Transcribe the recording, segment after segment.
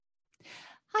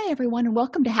Hi, everyone, and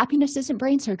welcome to Happiness Isn't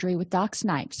Brain Surgery with Doc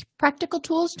Snipes, practical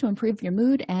tools to improve your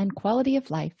mood and quality of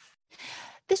life.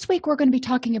 This week, we're going to be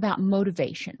talking about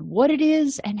motivation, what it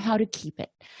is, and how to keep it.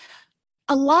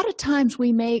 A lot of times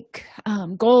we make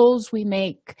goals, we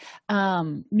make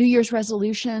New Year's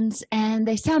resolutions, and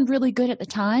they sound really good at the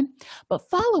time, but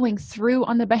following through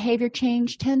on the behavior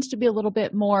change tends to be a little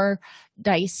bit more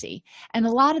dicey. And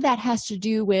a lot of that has to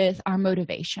do with our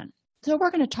motivation. So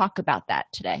we're going to talk about that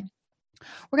today.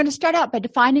 We're going to start out by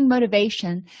defining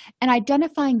motivation and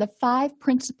identifying the 5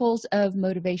 principles of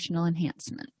motivational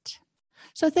enhancement.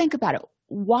 So think about it.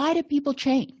 Why do people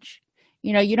change?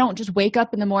 You don't just wake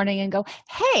up in the morning and go,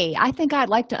 hey, I think I'd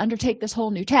like to undertake this whole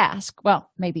new task.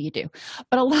 Well, maybe you do.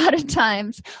 But a lot of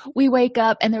times we wake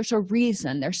up and there's a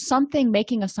reason. There's something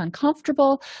making us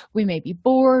uncomfortable. We may be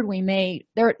bored.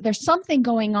 There's something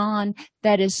going on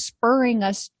that is spurring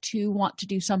us to want to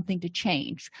do something to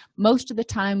change. Most of the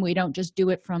time, we don't just do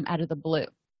it from out of the blue.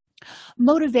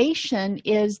 Motivation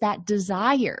is that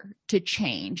desire to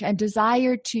change and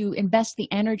desire to invest the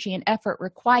energy and effort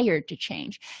required to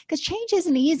change, because change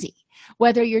isn't easy.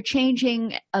 Whether you're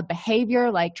changing a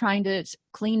behavior like trying to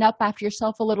clean up after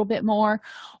yourself a little bit more,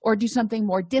 or do something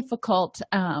more difficult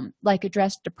like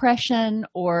address depression,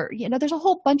 or there's a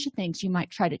whole bunch of things you might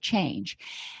try to change,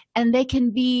 and they can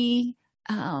be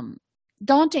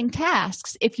daunting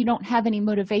tasks if you don't have any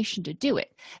motivation to do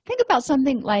it. Think about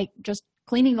something like just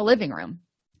cleaning the living room.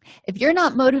 If you're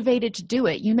not motivated to do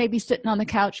it, you may be sitting on the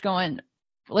couch going,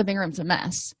 living room's a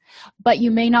mess, but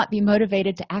you may not be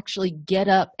motivated to actually get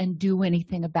up and do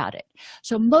anything about it.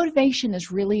 So motivation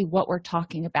is really what we're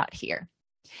talking about here.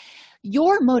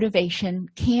 Your motivation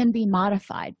can be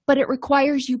modified, but it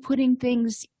requires you putting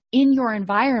things in your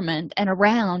environment and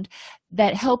around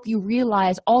that help you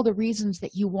realize all the reasons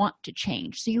that you want to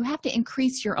change. So you have to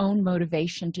increase your own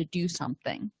motivation to do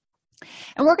something.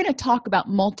 And we're going to talk about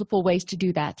multiple ways to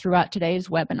do that throughout today's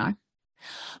webinar.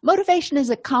 Motivation is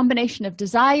a combination of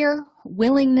desire,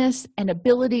 willingness, and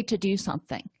ability to do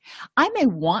something. I may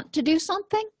want to do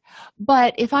something,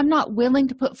 but if I'm not willing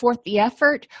to put forth the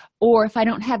effort, or if I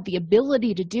don't have the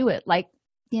ability to do it, like,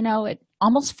 at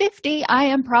almost 50, I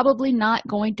am probably not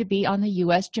going to be on the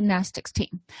U.S. gymnastics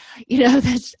team.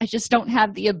 I just don't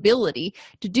have the ability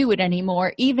to do it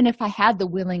anymore, even if I had the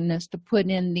willingness to put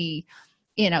in the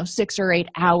 6 or 8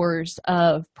 hours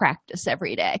of practice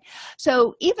every day.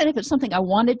 So even if it's something I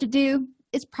wanted to do,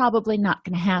 it's probably not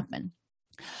going to happen.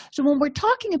 So when we're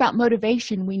talking about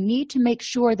motivation, we need to make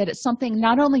sure that it's something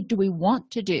not only do we want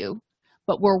to do,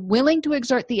 but we're willing to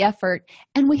exert the effort,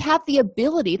 and we have the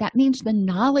ability, that means the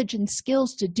knowledge and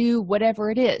skills to do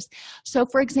whatever it is. So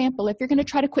for example, if you're going to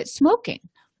try to quit smoking,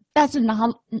 that's a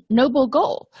noble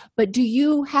goal, but do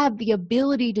you have the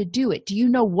ability to do it? Do you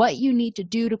know what you need to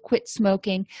do to quit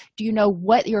smoking? Do you know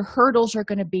what your hurdles are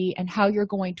going to be and how you're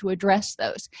going to address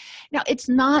those? Now, it's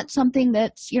not something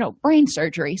that's, brain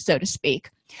surgery, so to speak.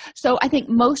 So I think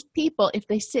most people, if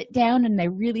they sit down and they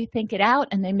really think it out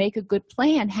and they make a good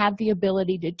plan, have the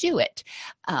ability to do it.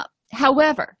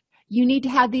 However, you need to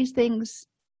have these things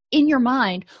in your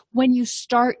mind when you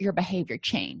start your behavior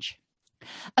change.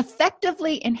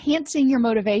 Effectively enhancing your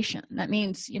motivation, that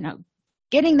means,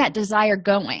 getting that desire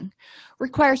going,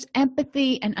 requires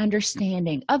empathy and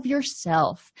understanding of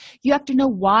yourself. You have to know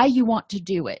why you want to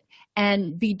do it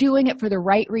and be doing it for the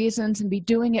right reasons and be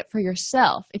doing it for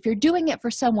yourself. If you're doing it for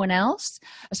someone else,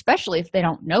 especially if they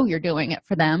don't know you're doing it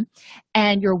for them,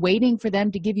 and you're waiting for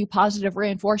them to give you positive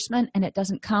reinforcement and it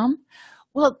doesn't come,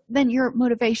 well, then your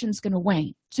motivation is going to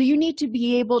wane. So you need to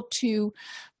be able to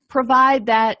provide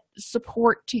that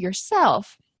support to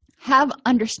yourself, have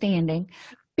understanding,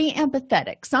 be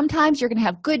empathetic. Sometimes you're going to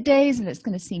have good days and it's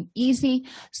going to seem easy.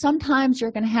 Sometimes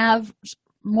you're going to have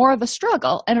more of a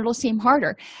struggle and it'll seem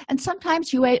harder. And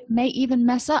sometimes you may even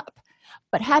mess up.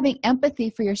 But having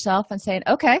empathy for yourself and saying,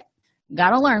 okay,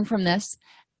 got to learn from this,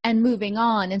 and moving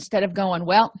on instead of going,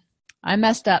 well, I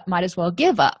messed up, might as well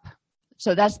give up.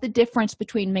 So that's the difference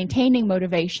between maintaining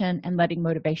motivation and letting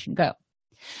motivation go.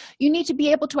 You need to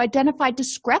be able to identify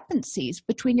discrepancies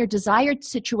between your desired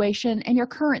situation and your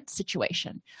current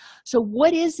situation. So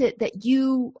what is it that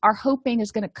you are hoping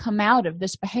is going to come out of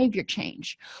this behavior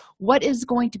change? What is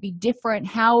going to be different?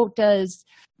 How does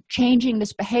changing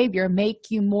this behavior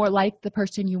make you more like the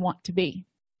person you want to be?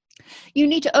 You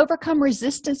need to overcome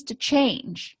resistance to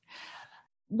change.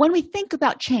 When we think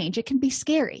about change, it can be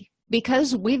scary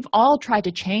because we've all tried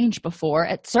to change before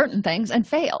at certain things and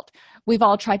failed. We've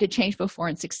all tried to change before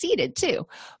and succeeded too,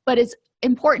 but it's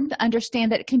important to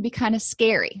understand that it can be kind of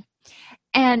scary.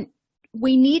 And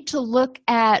we need to look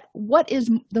at what is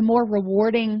the more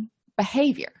rewarding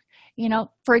behavior.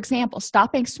 For example,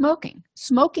 stopping smoking.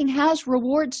 Smoking has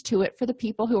rewards to it for the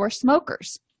people who are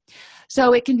smokers.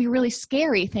 So it can be really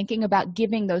scary thinking about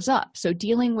giving those up. So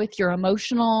dealing with your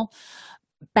emotional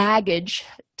baggage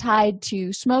tied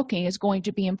to smoking is going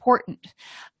to be important.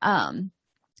 And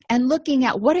looking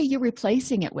at what are you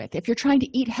replacing it with? If you're trying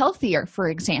to eat healthier, for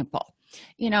example,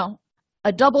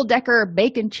 a double-decker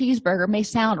bacon cheeseburger may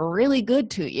sound really good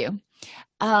to you,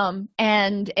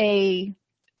 and a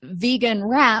vegan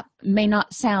wrap may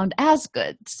not sound as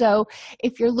good. So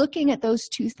if you're looking at those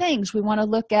two things, we want to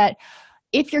look at,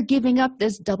 if you're giving up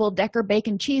this double-decker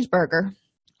bacon cheeseburger,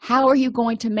 how are you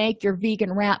going to make your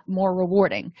vegan wrap more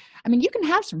rewarding? I mean, you can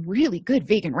have some really good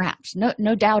vegan wraps,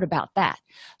 no doubt about that.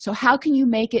 So how can you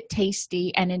make it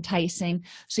tasty and enticing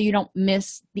so you don't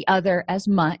miss the other as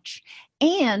much?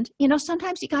 And,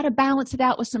 sometimes you got to balance it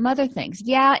out with some other things.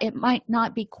 Yeah, it might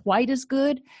not be quite as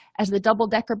good as the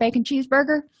double-decker bacon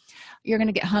cheeseburger. You're going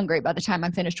to get hungry by the time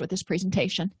I'm finished with this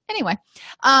presentation. Anyway,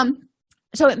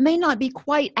 so it may not be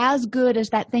quite as good as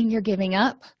that thing you're giving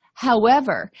up.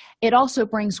 However, it also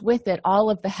brings with it all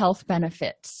of the health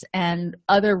benefits and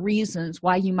other reasons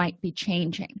why you might be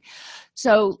changing.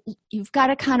 So you've got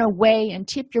to kind of weigh and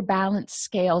tip your balance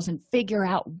scales and figure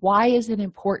out, why is it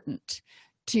important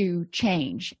to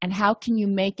change, and how can you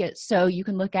make it so you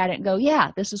can look at it and go,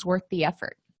 yeah, this is worth the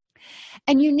effort.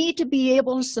 And you need to be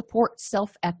able to support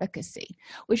self-efficacy,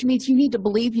 which means you need to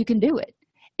believe you can do it.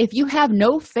 If you have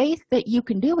no faith that you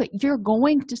can do it, you're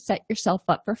going to set yourself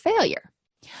up for failure.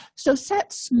 So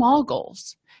set small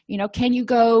goals. Can you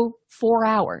go 4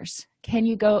 hours? Can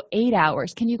you go 8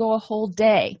 hours? Can you go a whole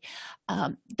day?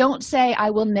 Don't say, I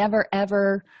will never,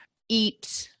 ever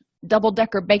eat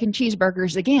double-decker bacon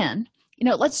cheeseburgers again.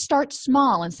 Let's start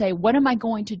small and say, what am I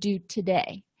going to do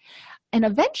today? And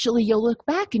eventually you'll look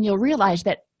back and you'll realize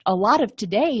that a lot of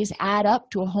todays add up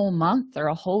to a whole month or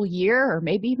a whole year or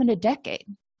maybe even a decade.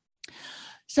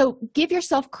 So give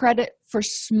yourself credit for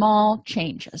small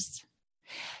changes.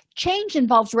 Change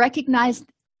involves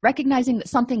recognizing that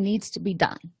something needs to be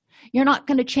done. You're not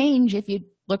going to change if you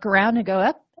look around and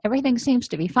go, everything seems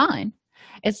to be fine.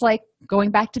 It's like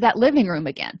going back to that living room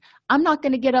again. I'm not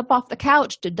going to get up off the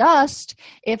couch to dust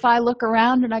if I look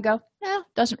around and I go,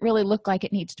 doesn't really look like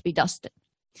it needs to be dusted.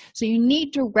 So you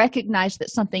need to recognize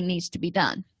that something needs to be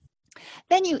done.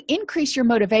 Then you increase your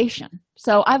motivation.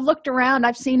 So I've looked around,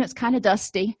 I've seen it's kind of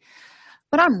dusty,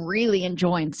 but I'm really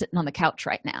enjoying sitting on the couch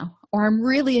right now, or I'm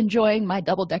really enjoying my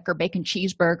double-decker bacon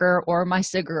cheeseburger or my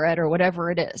cigarette or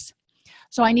whatever it is.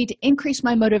 So I need to increase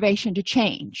my motivation to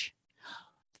change.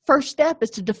 First step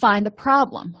is to define the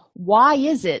problem. Why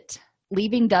is it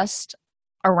leaving dust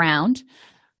around,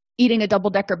 eating a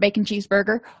double-decker bacon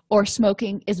cheeseburger, or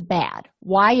smoking is bad?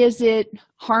 Why is it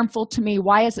harmful to me?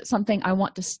 Why is it something I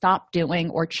want to stop doing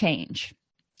or change?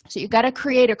 So you've got to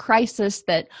create a crisis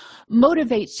that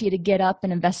motivates you to get up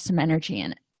and invest some energy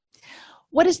in it.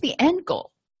 What is the end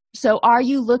goal? So are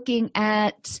you looking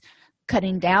at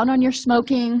cutting down on your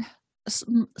smoking,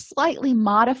 slightly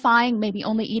modifying, maybe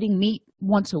only eating meat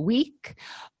once a week,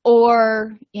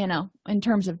 or, in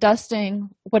terms of dusting,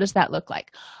 what does that look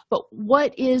like? But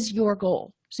what is your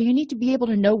goal? So you need to be able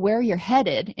to know where you're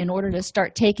headed in order to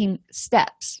start taking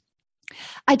steps.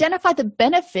 Identify the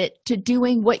benefit to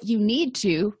doing what you need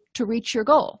to reach your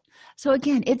goal. So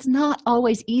again, it's not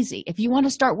always easy. If you want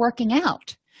to start working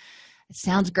out, it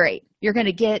sounds great. You're going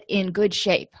to get in good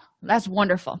shape. That's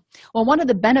wonderful. Well, one of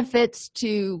the benefits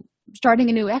to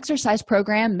starting a new exercise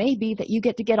program may be that you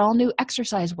get to get all new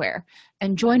exercise wear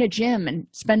and join a gym and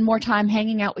spend more time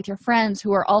hanging out with your friends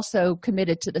who are also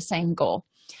committed to the same goal.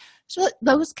 So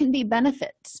those can be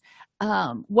benefits.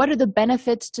 What are the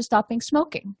benefits to stopping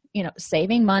smoking?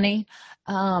 Saving money,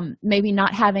 maybe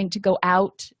not having to go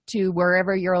out to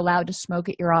wherever you're allowed to smoke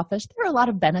at your office. There are a lot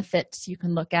of benefits you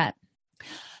can look at.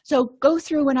 So go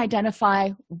through and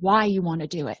identify why you want to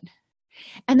do it.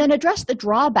 And then address the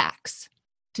drawbacks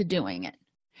to doing it.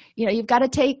 You've got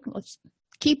to let's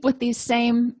keep with these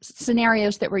same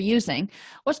scenarios that we're using.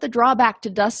 What's the drawback to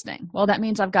dusting? Well, that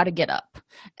means I've got to get up.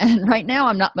 And right now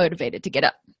I'm not motivated to get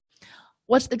up.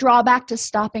 What's the drawback to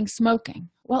stopping smoking?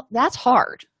 Well, that's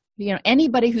hard.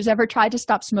 Anybody who's ever tried to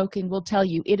stop smoking will tell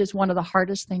you it is one of the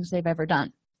hardest things they've ever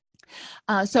done.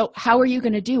 So how are you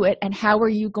going to do it, and how are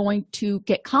you going to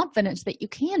get confidence that you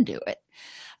can do it?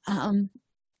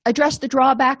 Address the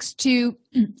drawbacks to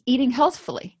eating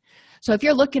healthfully. So if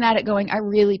you're looking at it going, I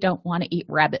really don't want to eat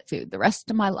rabbit food the rest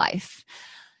of my life,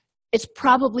 it's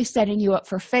probably setting you up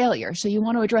for failure. So you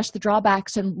want to address the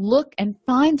drawbacks and look and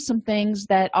find some things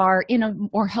that are in a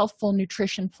more healthful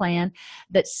nutrition plan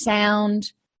that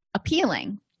sound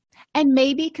appealing, and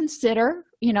maybe consider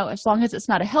as long as it's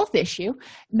not a health issue,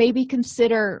 maybe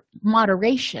consider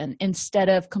moderation instead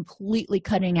of completely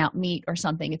cutting out meat or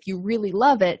something. If you really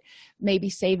love it, maybe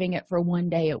saving it for 1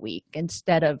 day a week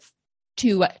instead of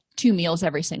two meals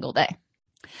every single day.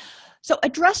 So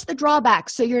address the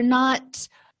drawbacks so you're not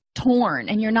torn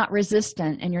and you're not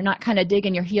resistant and you're not kind of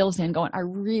digging your heels in going, I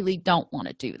really don't want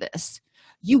to do this.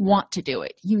 You want to do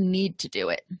it. You need to do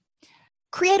it.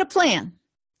 Create a plan.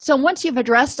 So once you've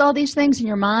addressed all these things in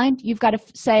your mind, you've got to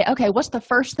say, okay, what's the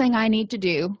first thing I need to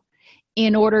do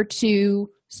in order to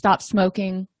stop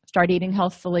smoking, start eating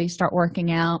healthfully, start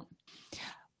working out?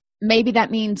 Maybe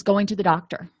that means going to the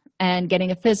doctor and getting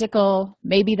a physical.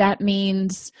 Maybe that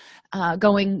means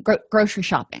going grocery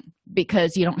shopping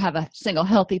because you don't have a single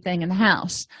healthy thing in the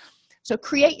house. So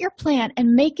create your plan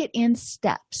and make it in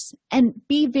steps and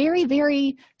be very,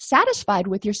 very satisfied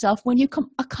with yourself when you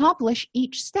accomplish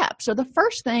each step. So the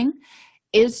first thing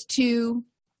is to,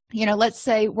 let's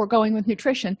say we're going with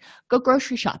nutrition, go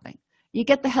grocery shopping. You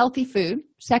get the healthy food.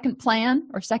 Second plan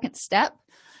or second step,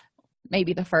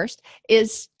 maybe the first,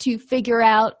 is to figure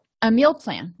out a meal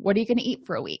plan. What are you going to eat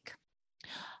for a week?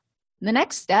 The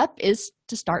next step is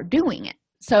to start doing it.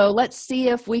 So let's see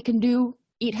if we can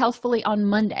eat healthfully on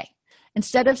Monday.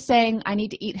 Instead of saying, I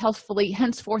need to eat healthfully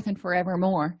henceforth and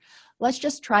forevermore, let's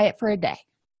just try it for a day.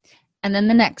 And then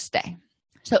the next day.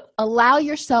 So allow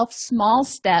yourself small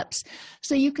steps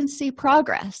so you can see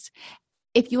progress.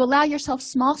 If you allow yourself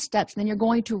small steps, then you're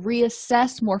going to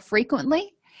reassess more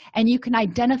frequently and you can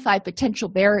identify potential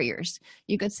barriers.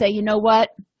 You could say, you know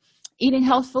what? Eating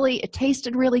healthfully, it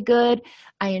tasted really good.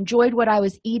 I enjoyed what I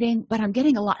was eating, but I'm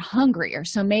getting a lot hungrier.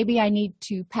 So maybe I need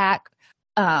to pack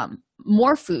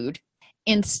more food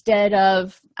instead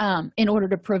of in order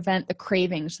to prevent the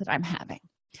cravings that I'm having.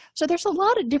 So there's a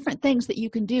lot of different things that you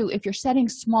can do. If you're setting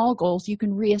small goals, you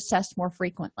can reassess more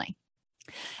frequently.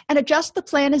 And adjust the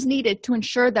plan as needed to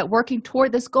ensure that working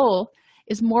toward this goal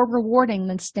is more rewarding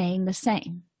than staying the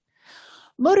same.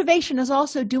 Motivation is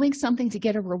also doing something to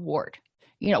get a reward.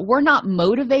 We're not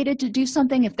motivated to do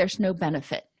something if there's no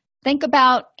benefit. Think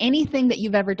about anything that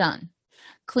you've ever done.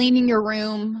 Cleaning your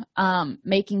room,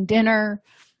 making dinner,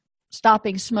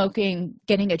 stopping smoking,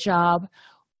 getting a job.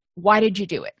 Why did you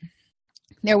do it?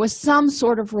 There was some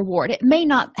sort of reward. It may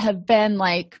not have been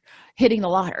like hitting the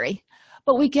lottery,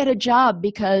 but we get a job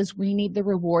because we need the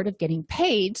reward of getting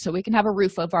paid so we can have a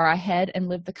roof over our head and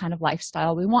live the kind of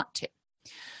lifestyle we want to.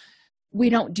 We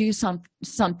don't do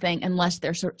something unless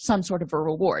there's some sort of a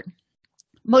reward.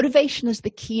 Motivation is the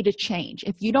key to change.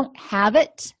 If you don't have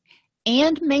it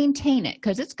and maintain it,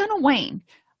 because it's going to wane.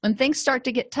 When things start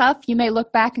to get tough, you may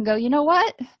look back and go, you know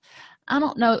what? I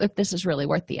don't know if this is really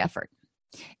worth the effort.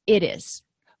 It is,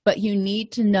 but you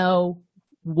need to know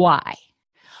why.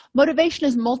 Motivation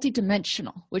is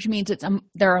multidimensional, which means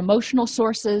there are emotional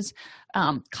sources,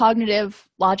 cognitive,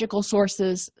 logical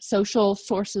sources, social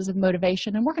sources of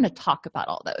motivation, and we're going to talk about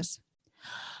all those.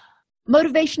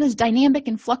 Motivation is dynamic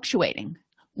and fluctuating.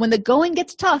 When the going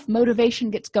gets tough, motivation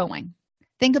gets going.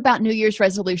 Think about New Year's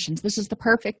resolutions. This is the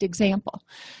perfect example.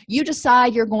 You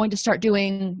decide you're going to start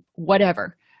doing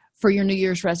whatever for your New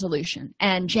Year's resolution.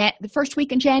 And the first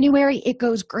week in January, it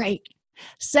goes great.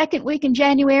 Second week in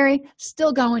January,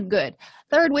 still going good.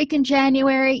 Third week in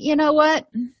January, you know what?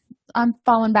 I'm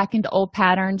falling back into old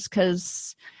patterns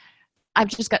because I've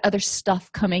just got other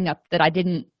stuff coming up that I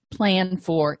didn't plan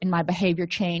for in my behavior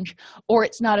change, or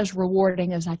it's not as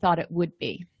rewarding as I thought it would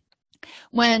be.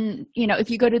 When, if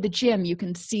you go to the gym, you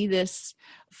can see this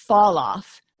fall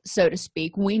off, so to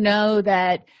speak. We know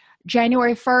that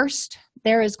January 1st,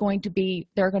 there are going to be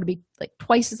like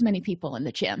twice as many people in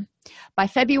the gym. By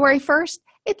February 1st,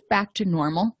 it's back to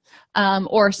normal,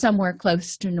 or somewhere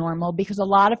close to normal, because a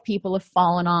lot of people have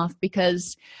fallen off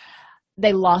because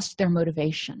they lost their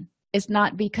motivation. It's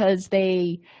not because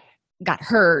they got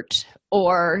hurt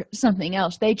or something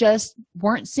else. They just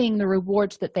weren't seeing the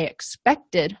rewards that they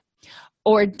expected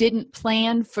or didn't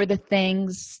plan for the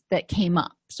things that came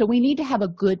up. So we need to have a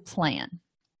good plan.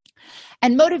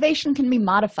 And motivation can be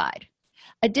modified.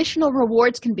 Additional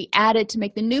rewards can be added to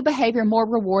make the new behavior more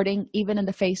rewarding, even in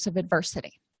the face of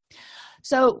adversity.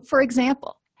 So, for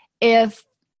example, if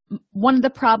one of the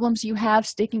problems you have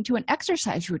sticking to an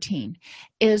exercise routine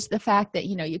is the fact that,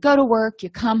 you go to work, you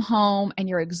come home, and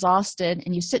you're exhausted,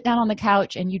 and you sit down on the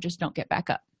couch, and you just don't get back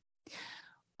up.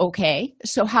 Okay,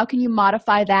 so how can you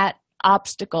modify that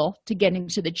obstacle to getting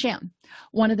to the gym?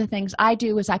 One of the things I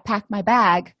do is I pack my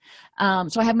bag.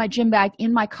 So I have my gym bag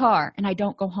in my car and I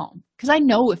don't go home because I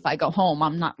know if I go home,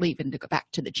 I'm not leaving to go back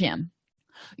to the gym.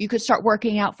 You could start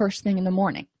working out first thing in the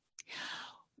morning.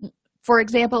 For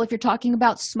example, if you're talking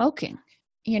about smoking,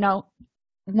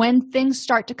 when things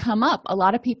start to come up, a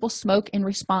lot of people smoke in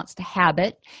response to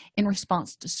habit, in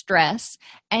response to stress,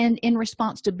 and in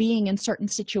response to being in certain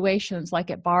situations like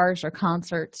at bars or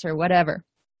concerts or whatever.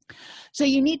 So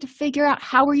you need to figure out,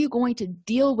 how are you going to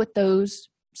deal with those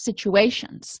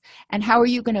situations, and how are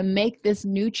you going to make this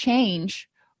new change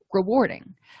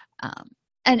rewarding?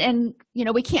 And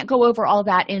we can't go over all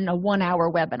that in a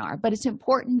 1-hour webinar, but it's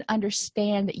important to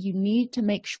understand that you need to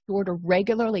make sure to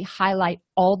regularly highlight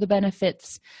all the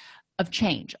benefits of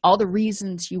change, all the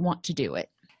reasons you want to do it.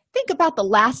 Think about the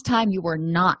last time you were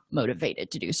not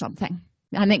motivated to do something.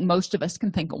 I think most of us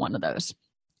can think of one of those.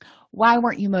 Why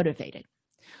weren't you motivated?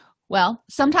 Well,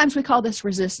 sometimes we call this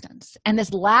resistance, and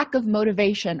this lack of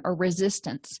motivation or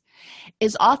resistance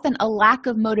is often a lack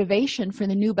of motivation for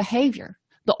the new behavior.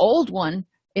 The old one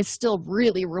is still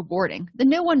really rewarding. The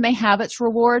new one may have its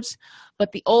rewards,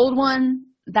 but the old one,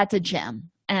 that's a gem,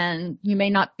 and you may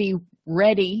not be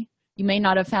ready. You may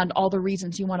not have found all the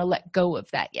reasons you want to let go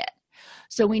of that yet.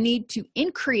 So we need to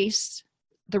increase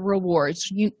the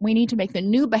rewards. We need to make the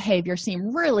new behavior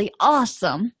seem really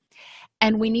awesome,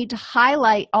 and we need to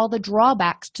highlight all the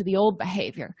drawbacks to the old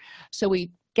behavior so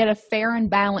we get a fair and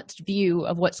balanced view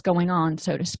of what's going on,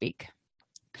 so to speak.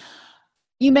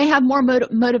 You may have more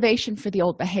motivation for the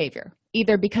old behavior,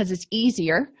 either because it's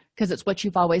easier, because it's what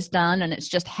you've always done and it's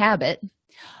just habit,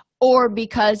 or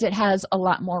because it has a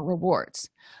lot more rewards.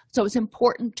 So it's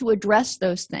important to address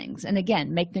those things. And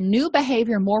again, make the new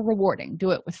behavior more rewarding. Do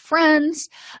it with friends,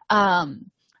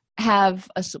 have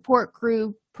a support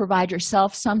group, provide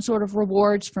yourself some sort of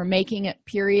rewards for making it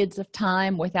periods of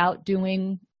time without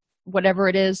doing whatever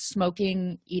it is,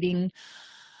 smoking, eating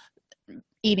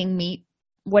meat,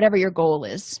 whatever your goal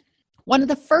is. One of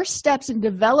the first steps in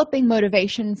developing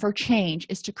motivation for change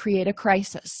is to create a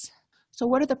crisis. So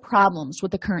what are the problems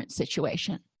with the current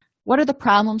situation? What are the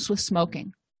problems with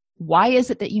smoking? Why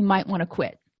is it that you might want to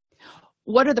quit?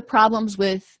 What are the problems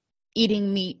with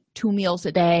eating meat 2 meals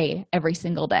a day every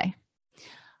single day?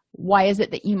 Why is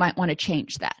it that you might want to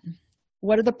change that?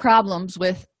 What are the problems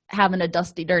with having a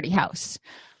dusty, dirty house?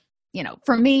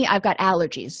 For me, I've got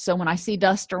allergies. So when I see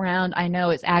dust around, I know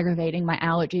it's aggravating my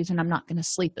allergies and I'm not going to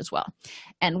sleep as well.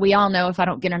 And we all know if I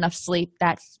don't get enough sleep,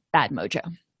 that's bad mojo.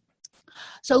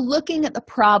 So looking at the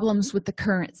problems with the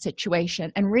current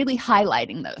situation and really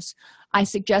highlighting those, I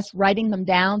suggest writing them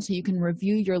down so you can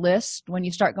review your list when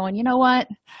you start going, you know what?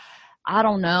 I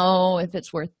don't know if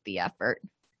it's worth the effort.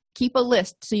 Keep a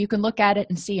list so you can look at it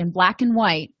and see in black and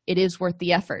white, it is worth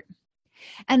the effort.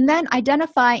 And then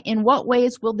identify, in what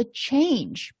ways will the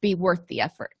change be worth the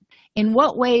effort? In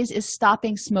what ways is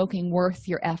stopping smoking worth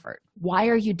your effort? Why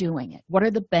are you doing it? What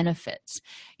are the benefits?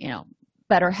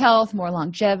 Better health, more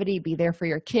longevity, be there for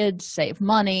your kids, save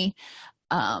money,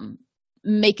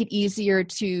 make it easier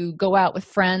to go out with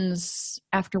friends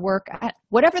after work,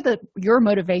 whatever your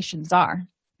motivations are.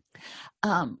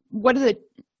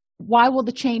 Why will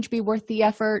the change be worth the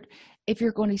effort if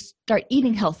you're going to start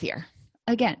eating healthier?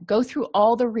 Again, go through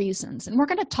all the reasons, and we're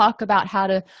going to talk about how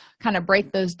to kind of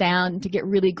break those down to get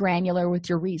really granular with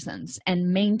your reasons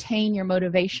and maintain your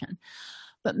motivation.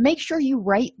 But make sure you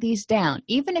write these down.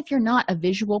 Even if you're not a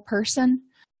visual person,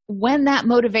 when that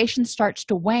motivation starts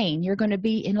to wane, you're going to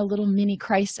be in a little mini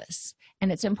crisis.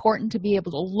 And it's important to be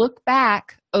able to look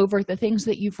back over the things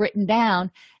that you've written down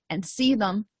and see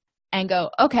them and go,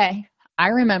 okay, I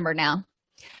remember now.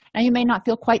 Now, you may not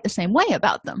feel quite the same way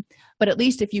about them, but at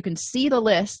least if you can see the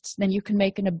lists, then you can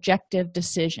make an objective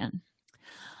decision.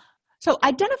 So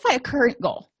identify a current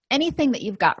goal, anything that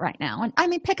you've got right now.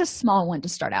 And pick a small one to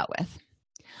start out with.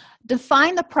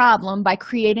 Define the problem by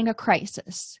creating a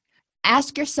crisis.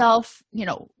 Ask yourself,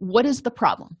 what is the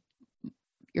problem?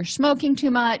 You're smoking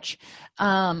too much.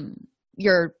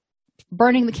 You're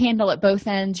burning the candle at both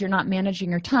ends. You're not managing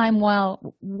your time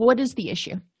well. What is the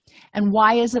issue? And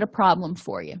why is it a problem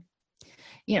for you?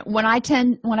 When I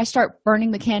start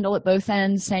burning the candle at both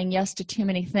ends, saying yes to too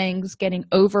many things, getting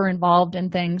over involved in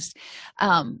things,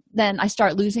 then I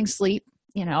start losing sleep.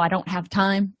 I don't have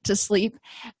time to sleep.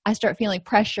 I start feeling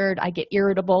pressured. I get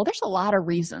irritable. There's a lot of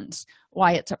reasons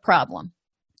why it's a problem.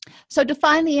 So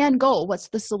define the end goal. What's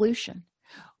the solution?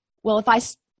 Well, if I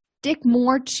stick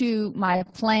more to my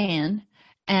plan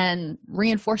and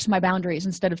reinforce my boundaries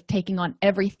instead of taking on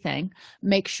everything,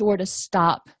 make sure to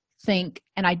stop, think,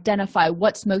 and identify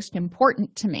what's most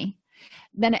important to me,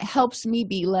 then it helps me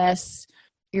be less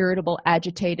irritable,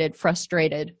 agitated,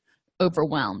 frustrated,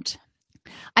 overwhelmed.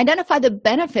 Identify the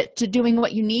benefit to doing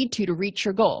what you need to reach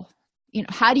your goal.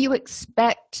 How do you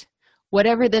expect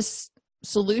whatever this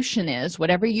solution is,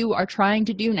 whatever you are trying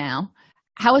to do now,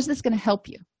 how is this going to help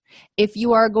you? If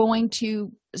you are going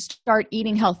to start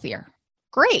eating healthier,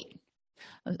 Great.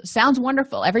 Sounds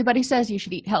wonderful. Everybody says you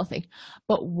should eat healthy,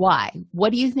 but why?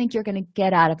 What do you think you're going to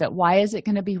get out of it? Why is it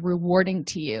going to be rewarding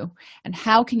to you? And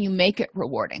how can you make it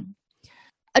rewarding?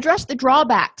 Address the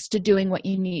drawbacks to doing what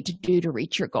you need to do to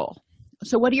reach your goal.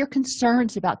 So what are your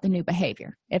concerns about the new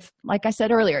behavior? If, like I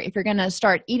said earlier, if you're going to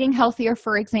start eating healthier,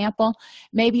 for example,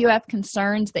 maybe you have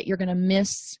concerns that you're going to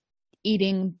miss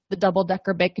eating the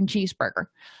double-decker bacon cheeseburger.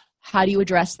 How do you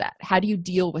address that? How do you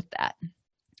deal with that?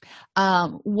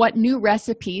 What new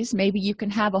recipes? Maybe you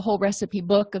can have a whole recipe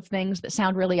book of things that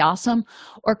sound really awesome,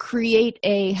 or create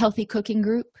a healthy cooking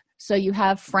group so you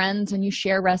have friends and you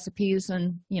share recipes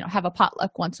and have a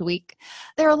potluck once a week.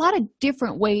 There are a lot of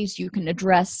different ways you can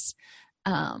address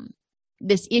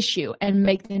this issue and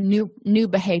make the new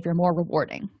behavior more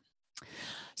rewarding.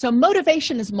 So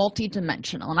motivation is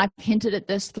multidimensional, and I've hinted at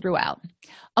this throughout.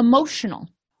 Emotional.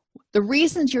 The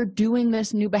reasons you're doing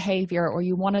this new behavior or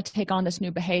you want to take on this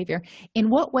new behavior, in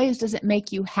what ways does it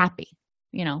make you happy?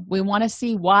 We want to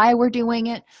see why we're doing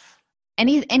it.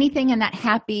 Anything in that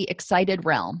happy, excited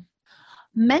realm.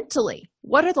 Mentally,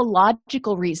 what are the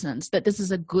logical reasons that this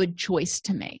is a good choice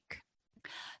to make?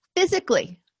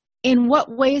 Physically, in what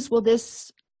ways will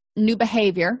this new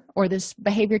behavior or this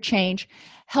behavior change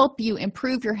help you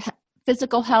improve your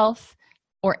physical health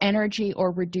or energy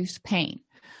or reduce pain?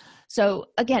 So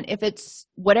again, if it's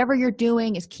whatever you're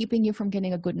doing is keeping you from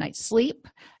getting a good night's sleep,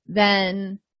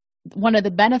 then one of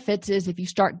the benefits is if you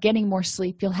start getting more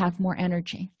sleep, you'll have more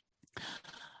energy.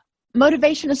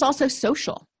 Motivation is also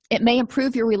social. It may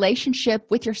improve your relationship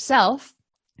with yourself.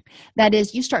 That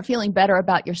is, you start feeling better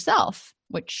about yourself,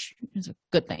 which is a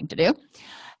good thing to do.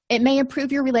 It may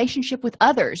improve your relationship with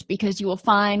others because you will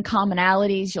find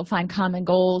commonalities, you'll find common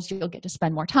goals, you'll get to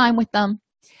spend more time with them.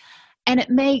 And it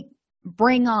may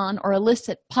bring on or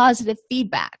elicit positive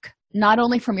feedback, not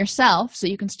only from yourself, so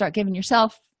you can start giving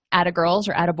yourself atta-girls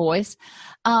or atta-boys,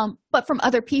 but from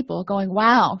other people going,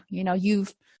 wow,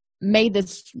 you've made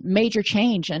this major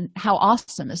change, and how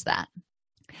awesome is that?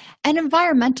 And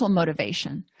environmental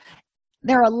motivation.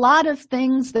 There are a lot of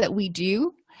things that we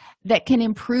do that can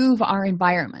improve our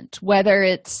environment, whether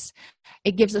it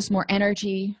gives us more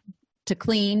energy to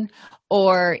clean,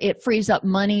 or it frees up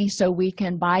money so we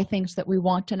can buy things that we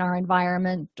want in our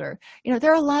environment, or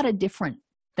there are a lot of different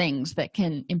things that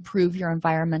can improve your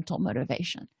environmental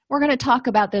motivation. We're going to talk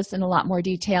about this in a lot more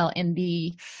detail in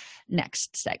the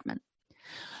next segment.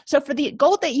 So for the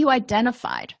goal that you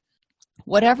identified,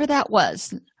 whatever that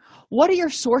was, what are your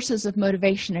sources of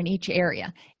motivation in each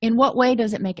area? In what way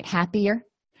does it make it happier?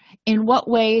 In what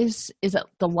ways is it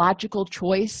the logical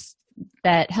choice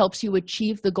that helps you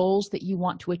achieve the goals that you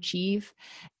want to achieve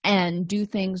and do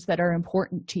things that are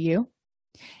important to you?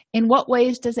 In what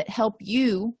ways does it help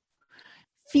you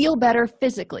feel better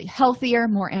physically, healthier,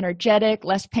 more energetic,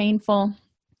 less painful,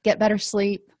 get better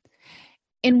sleep?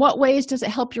 In what ways does it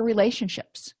help your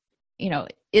relationships?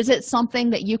 Is it something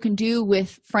that you can do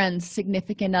with friends,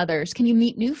 significant others? Can you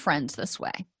meet new friends this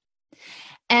way?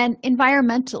 And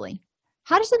environmentally,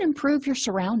 how does it improve your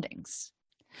surroundings?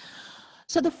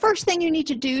 So the first thing you need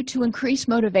to do to increase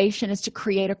motivation is to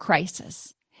create a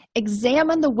crisis.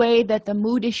 Examine the way that the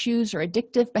mood issues or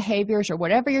addictive behaviors or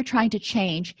whatever you're trying to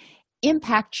change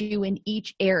impact you in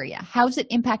each area. How is it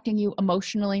impacting you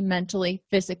emotionally, mentally,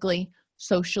 physically,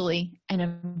 socially, and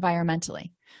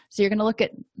environmentally? So you're going to look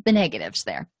at the negatives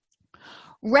there.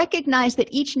 Recognize that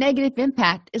each negative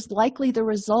impact is likely the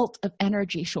result of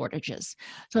energy shortages.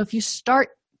 So if you start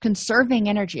conserving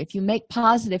energy, if you make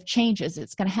positive changes,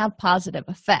 it's going to have positive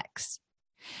effects.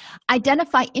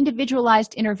 Identify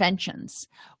individualized interventions,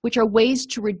 which are ways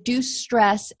to reduce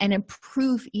stress and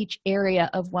improve each area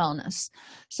of wellness.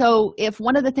 So if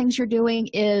one of the things you're doing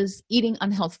is eating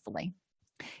unhealthfully,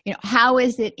 how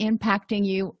is it impacting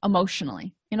you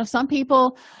emotionally? Some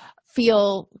people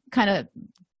feel kind of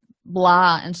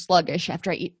blah and sluggish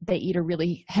after they eat a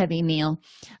really heavy meal.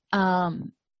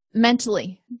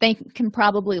 Mentally, they can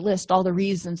probably list all the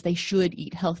reasons they should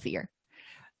eat healthier.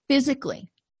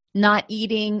 Physically, not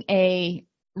eating a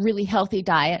really healthy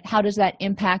diet, how does that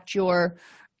impact your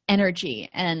energy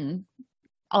and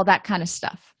all that kind of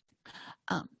stuff?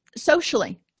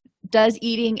 Socially, does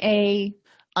eating a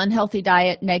unhealthy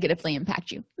diet negatively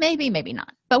impact you? Maybe, maybe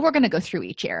not, but we're going to go through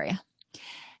each area.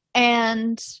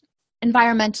 And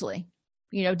environmentally,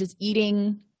 does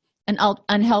eating an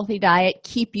unhealthy diet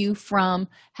keep you from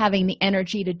having the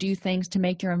energy to do things to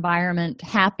make your environment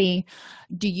happy?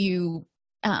 Do you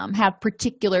have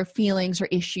particular feelings or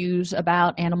issues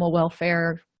about animal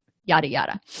welfare, yada,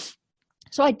 yada?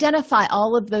 So identify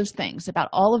all of those things, about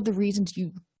all of the reasons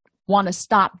you want to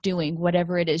stop doing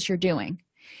whatever it is you're doing.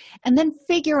 And then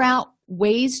figure out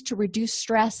ways to reduce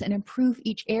stress and improve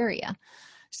each area.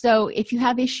 So if you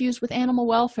have issues with animal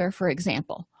welfare, for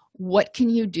example, what can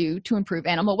you do to improve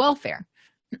animal welfare?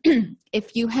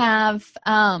 If you have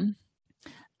and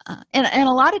a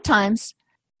lot of times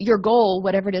your goal,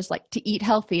 whatever it is, like to eat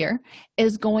healthier,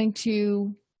 is going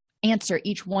to answer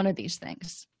each one of these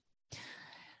things.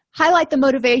 Highlight the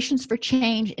motivations for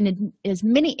change in as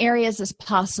many areas as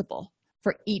possible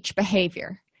for each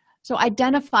behavior. So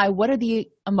identify what are the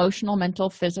emotional, mental,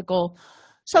 physical,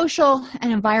 social,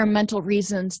 and environmental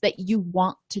reasons that you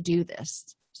want to do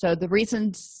this. So the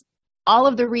reasons, all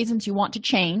of the reasons you want to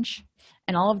change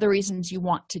and all of the reasons you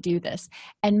want to do this,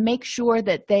 and make sure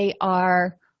that they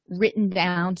are written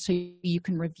down so you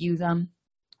can review them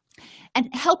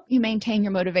and help you maintain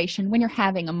your motivation when you're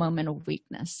having a moment of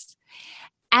weakness.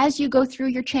 As you go through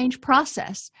your change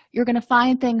process, you're going to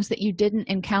find things that you didn't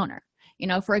encounter. You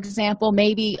know, for example,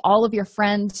 maybe all of your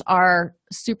friends are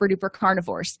super duper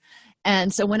carnivores.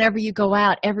 And so whenever you go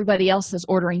out, everybody else is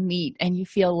ordering meat and you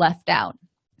feel left out.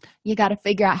 You got to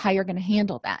figure out how you're going to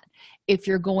handle that. If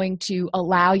you're going to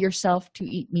allow yourself to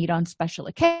eat meat on special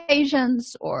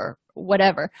occasions or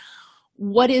whatever,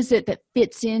 what is it that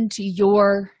fits into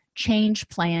your change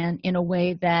plan in a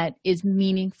way that is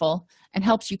meaningful and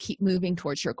helps you keep moving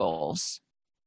towards your goals?